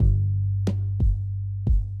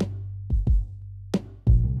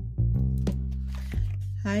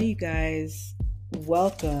Hi, you guys.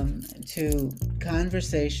 Welcome to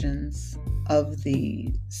Conversations of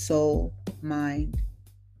the Soul, Mind,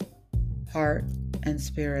 Heart, and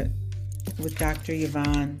Spirit with Dr.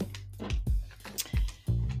 Yvonne.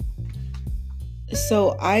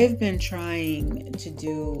 So, I've been trying to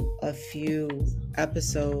do a few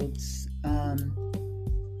episodes,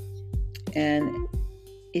 and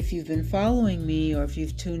if you've been following me or if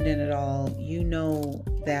you've tuned in at all, you know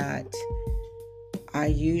that I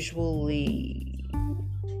usually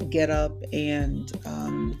get up and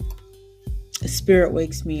Spirit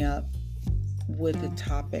wakes me up with a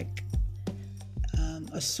topic,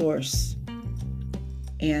 a source,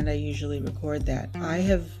 and I usually record that. I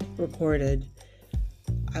have recorded,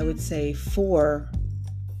 I would say, 4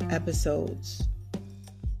 episodes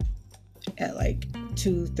at like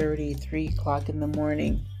 2:30, 3 o'clock in the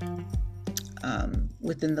morning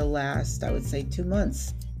within the last, I would say, 2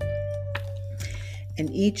 months. And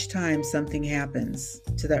each time something happens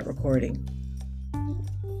to that recording.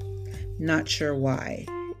 Not sure why,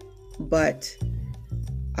 but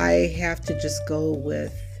I have to just go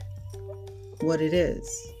with what it is.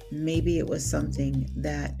 Maybe it was something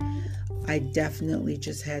that I definitely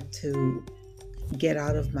just had to get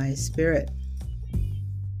out of my spirit.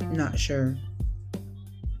 Not sure.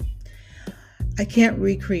 I can't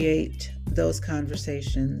recreate those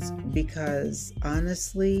conversations because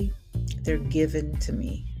honestly, they're given to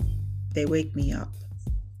me. They wake me up.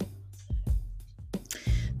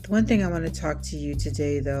 The one thing I want to talk to you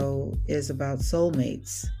today, though, is about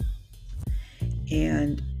soulmates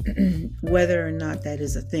and whether or not that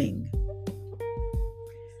is a thing.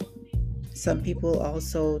 Some people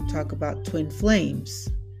also talk about twin flames,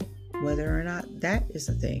 whether or not that is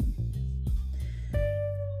a thing.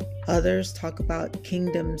 Others talk about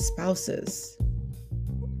kingdom spouses.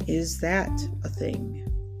 Is that a thing?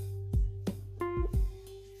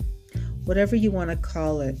 Whatever you want to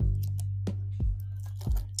call it,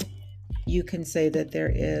 you can say that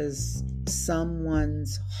there is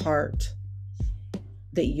someone's heart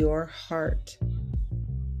that your heart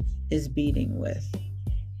is beating with.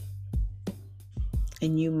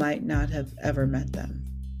 And you might not have ever met them.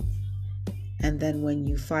 And then when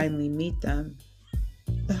you finally meet them,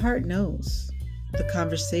 the heart knows. The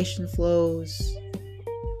conversation flows.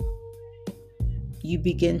 You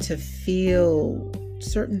begin to feel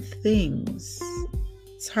certain things.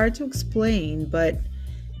 It's hard to explain, but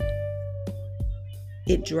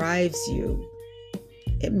it drives you.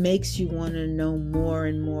 It makes you want to know more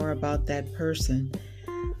and more about that person.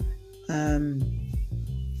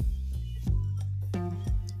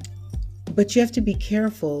 But you have to be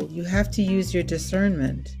careful. You have to use your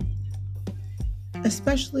discernment,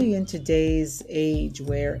 especially in today's age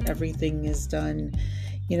where everything is done,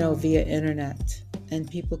 via internet. And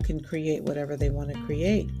people can create whatever they want to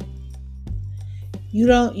create. You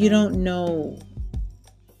don't know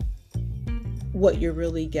what you're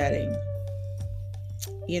really getting.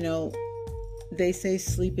 They say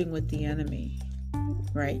sleeping with the enemy,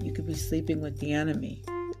 right? You could be sleeping with the enemy,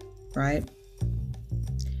 right?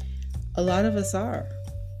 A lot of us are,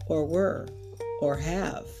 or were, or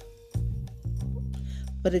have.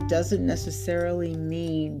 But it doesn't necessarily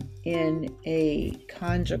mean in a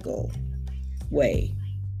conjugal way.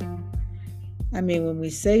 I mean, when we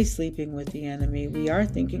say sleeping with the enemy, we are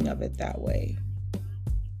thinking of it that way.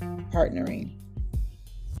 Partnering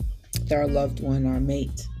with our loved one, our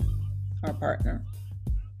mate, our partner.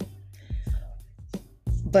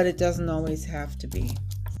 But it doesn't always have to be.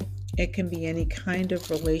 It can be any kind of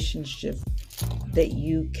relationship that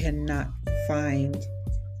you cannot find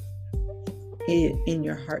in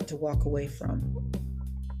your heart to walk away from.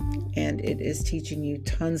 And it is teaching you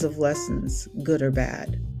tons of lessons, good or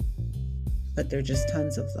bad. But there are just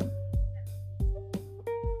tons of them.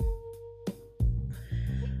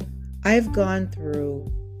 I've gone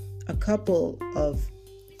through a couple of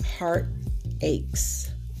heart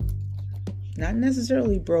aches. Not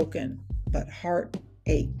necessarily broken, but heart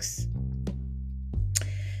aches.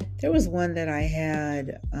 There was one that I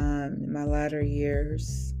had in my latter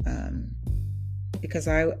years because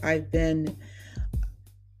I've been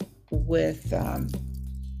with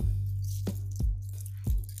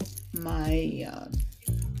my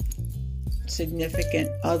significant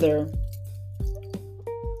other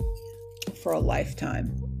for a lifetime.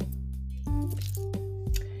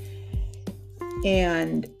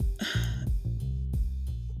 And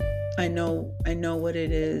I know what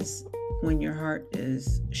it is when your heart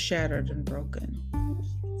is shattered and broken.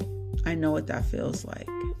 I know what that feels like.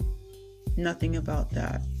 Nothing about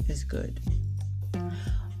that is good.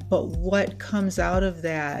 But what comes out of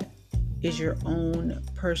that is your own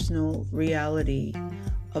personal reality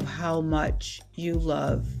of how much you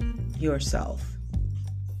love yourself.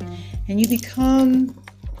 And you become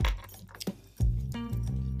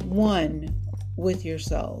one with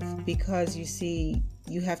yourself because you see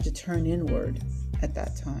you have to turn inward at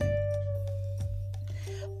that time.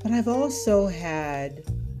 But I've also had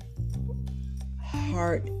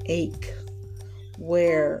heartache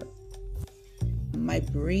where my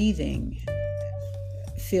breathing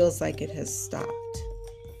feels like it has stopped.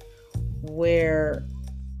 Where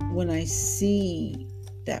when I see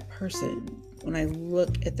that person, when I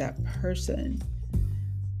look at that person,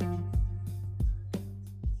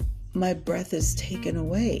 my breath is taken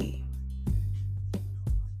away.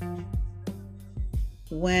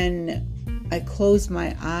 When I close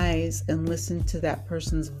my eyes and listen to that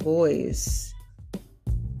person's voice,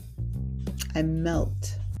 I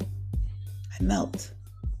melt. I melt.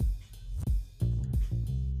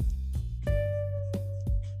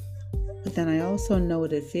 But then I also know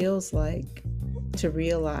what it feels like to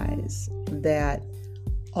realize that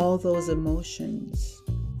all those emotions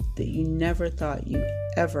that you never thought you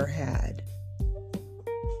ever had,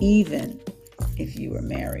 even if you were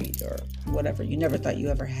married or whatever, you never thought you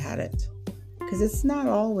ever had it. Because it's not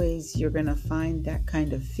always you're going to find that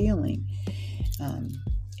kind of feeling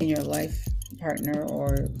in your life partner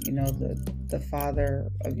or, the father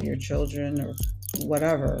of your children or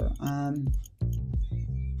whatever.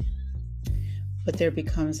 But there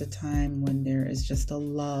becomes a time when there is just a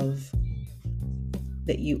love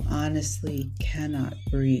that you honestly cannot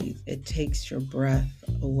breathe. It takes your breath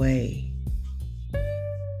away.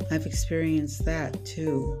 I've experienced that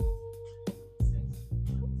too.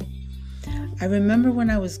 I remember when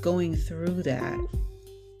I was going through that,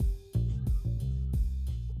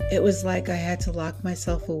 it was like I had to lock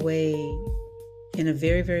myself away in a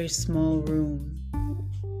very, very small room.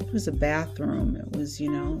 It was a bathroom. It was,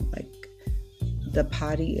 like the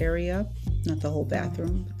potty area, not the whole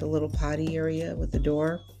bathroom, but the little potty area with the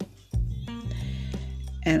door.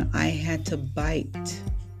 And I had to bite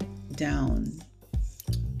down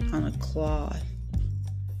on a cloth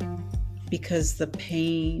because the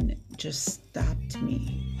pain just stopped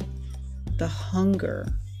me. The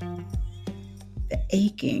hunger, the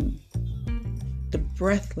aching, the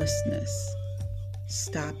breathlessness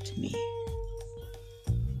stopped me.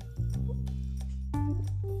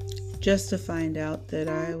 Just to find out that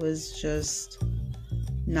I was just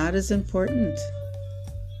not as important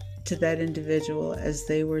to that individual as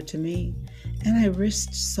they were to me. And I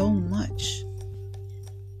risked so much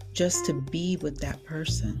just to be with that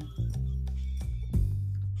person.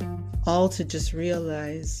 All to just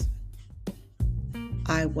realize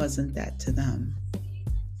I wasn't that to them.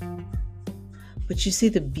 But you see,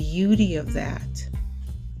 the beauty of that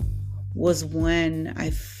was when I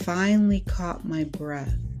finally caught my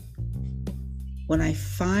breath. When I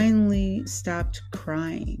finally stopped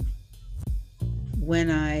crying,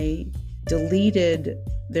 when I deleted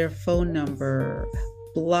their phone number,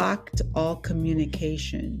 blocked all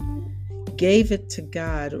communication, gave it to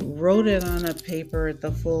God, wrote it on a paper at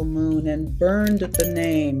the full moon, and burned the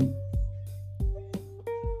name.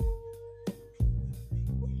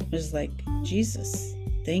 It was like, Jesus,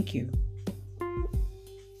 thank you.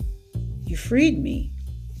 You freed me.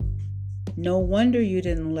 No wonder you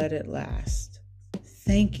didn't let it last.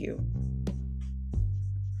 Thank you.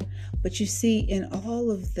 But you see, in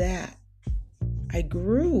all of that, I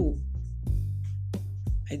grew.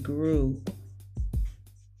 I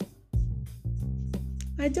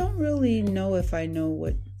don't really know if I know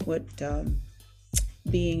what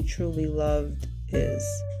being truly loved is.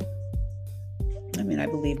 I mean, I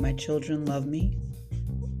believe my children love me.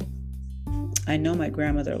 I know my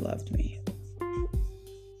grandmother loved me.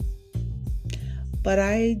 But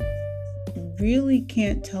I really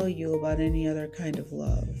can't tell you about any other kind of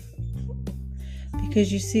love.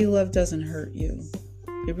 Because you see, love doesn't hurt you.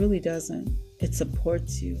 It really doesn't. It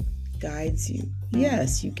supports you, guides you.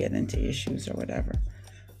 Yes, you get into issues or whatever.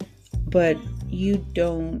 But you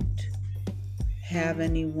don't have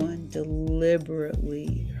anyone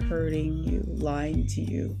deliberately hurting you, lying to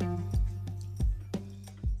you,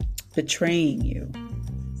 betraying you.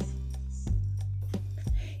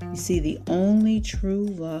 You see, the only true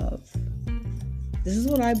love, this is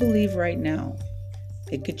what I believe right now.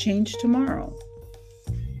 It could change tomorrow.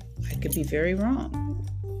 I could be very wrong.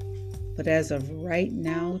 But as of right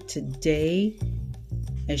now, today,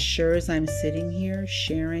 as sure as I'm sitting here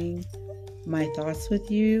sharing my thoughts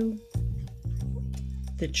with you,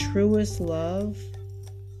 the truest love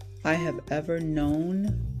I have ever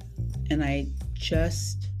known, and I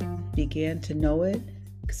just began to know it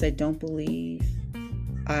because I don't believe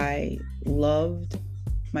I loved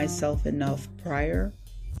myself enough prior,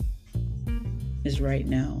 is right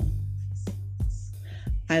now.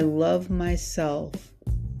 I love myself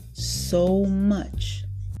so much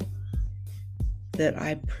that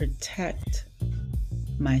I protect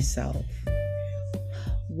myself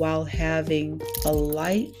while having a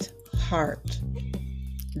light heart,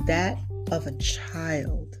 that of a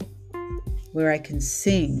child, where I can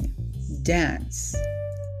sing, dance,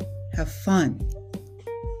 have fun,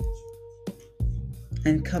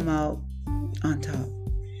 and come out on top.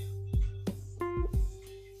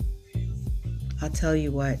 I'll tell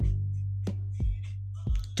you what,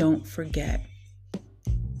 don't forget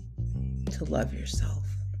to love yourself,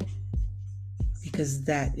 because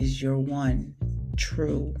that is your one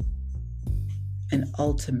true and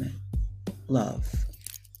ultimate love.